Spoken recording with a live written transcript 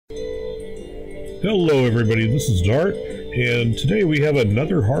Hello everybody, this is Dartt, and today we have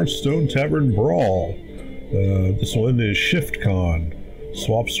another Hearthstone Tavern Brawl. This one is ShiftCon.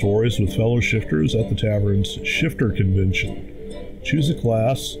 Swap stories with fellow shifters at the tavern's Shifter Convention. Choose a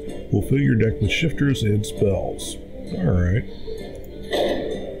class, we'll fill your deck with shifters and spells. Alright.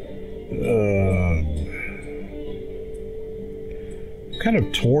 Kind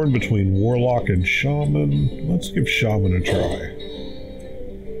of torn between Warlock and Shaman. Let's give Shaman a try.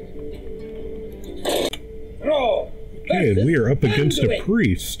 Okay, and we are up against a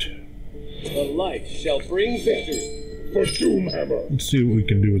priest. The light shall bring victory for Doomhammer. Let's see what we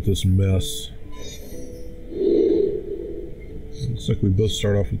can do with this mess. Looks like we both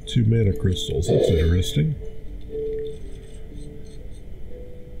start off with 2 mana crystals. That's interesting.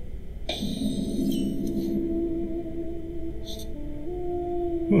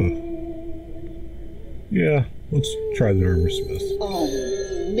 Huh. Yeah, let's try the Armor Smith.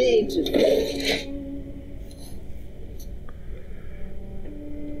 I'm made to be.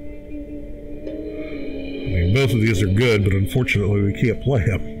 Both of these are good, but unfortunately we can't play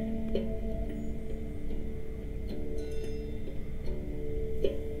them.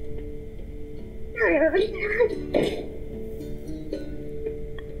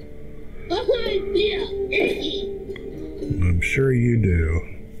 I'm sure you do.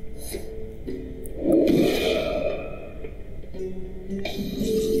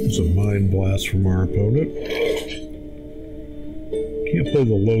 There's a Mind Blast from our opponent. Can't play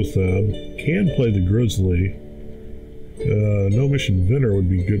the Lothab. Can play the Grizzly. Gnomish Inventor would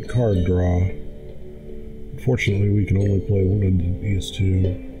be a good card draw. Unfortunately, we can only play one of these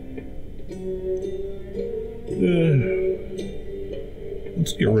two.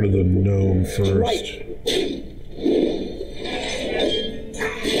 Let's get rid of the Gnome first.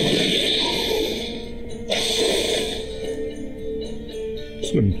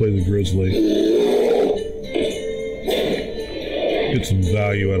 Let's go ahead and play the Grizzly. Get some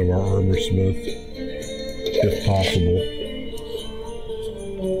value out of our Armor Smith, if possible.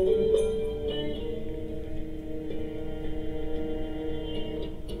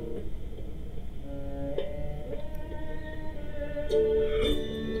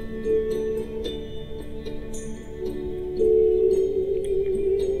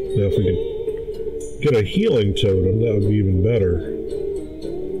 Now if we could get a healing totem, that would be even better.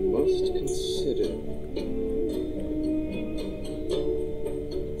 Must consider.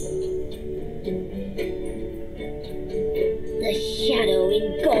 The shadow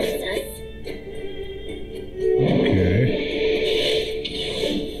engulfs us. Okay.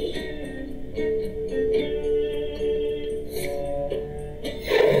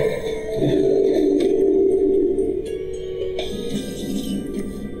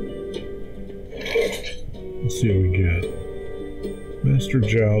 Let's see what we get. Master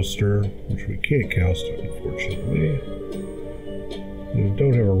Jouster, which we can't cast it, unfortunately. We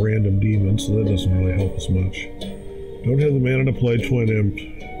don't have a random demon, so that doesn't really help us much. Don't have the mana to play Twin Imp.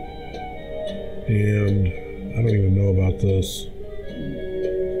 And I don't even know about this.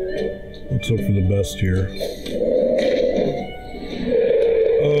 Let's hope for the best here.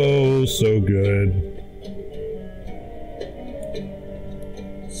 Oh, so good.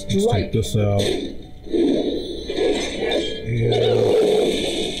 Let's take this out. And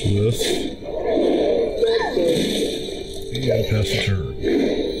this. And pass the turn.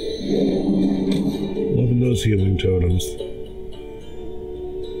 Loving those healing totems.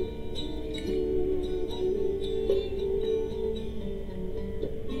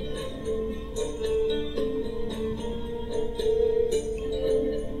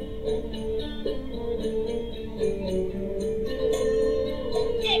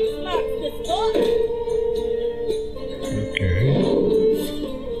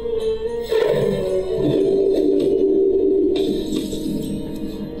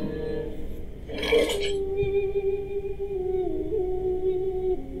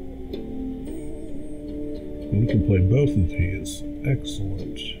 We can play both of these.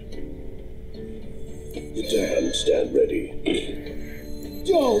 Excellent. The damned stand ready.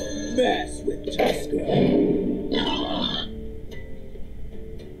 Don't mess with Tusker.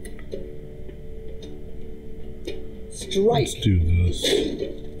 Strike. Let's do this.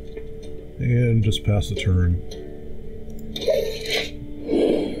 And just pass the turn.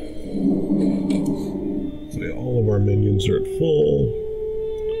 Okay, all of our minions are at full.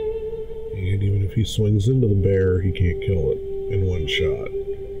 And even if he swings into the bear, he can't kill it in one shot.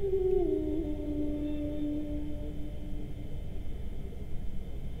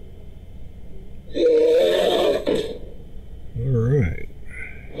 Alright.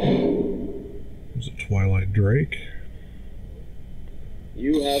 There's a Twilight Drake.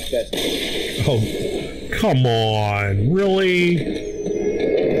 You have best. Oh, come on, really?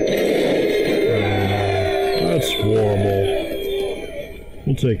 That's horrible.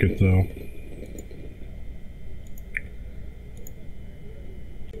 We'll take it though.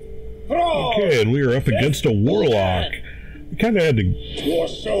 Okay, and we are up against a warlock. We kind of had to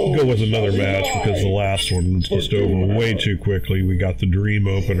go with another match because the last one was just over way too quickly. We got the dream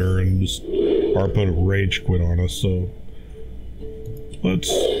opener and just our opponent rage quit on us, so let's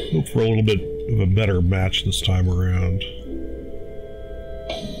look for a little bit of a better match this time around.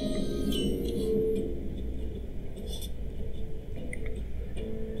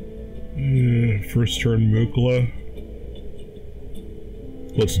 First turn Mukla.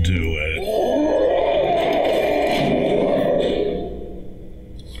 Let's do it.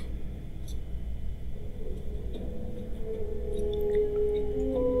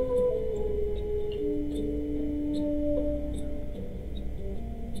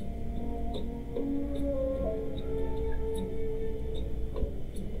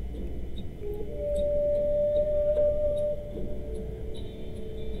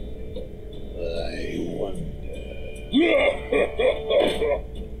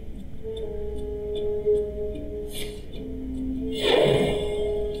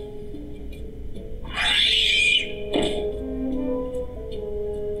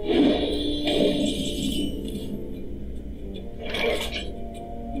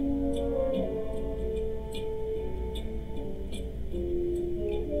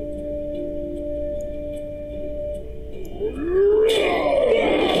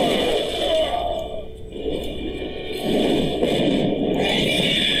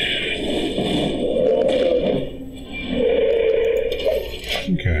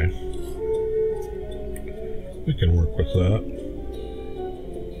 Okay. We can work with that.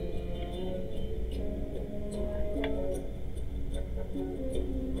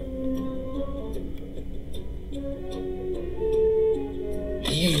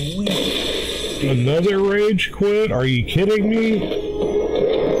 Another rage quit? Are you kidding me?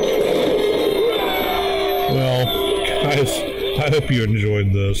 Well, guys, I hope you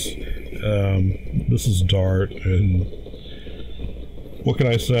enjoyed this. This is Dartt, and what can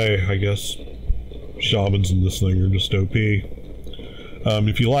I say? I guess shamans in this thing are just OP.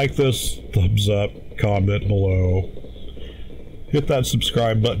 If you like this, thumbs up, comment below. Hit that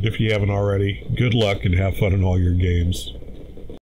subscribe button if you haven't already. Good luck and have fun in all your games.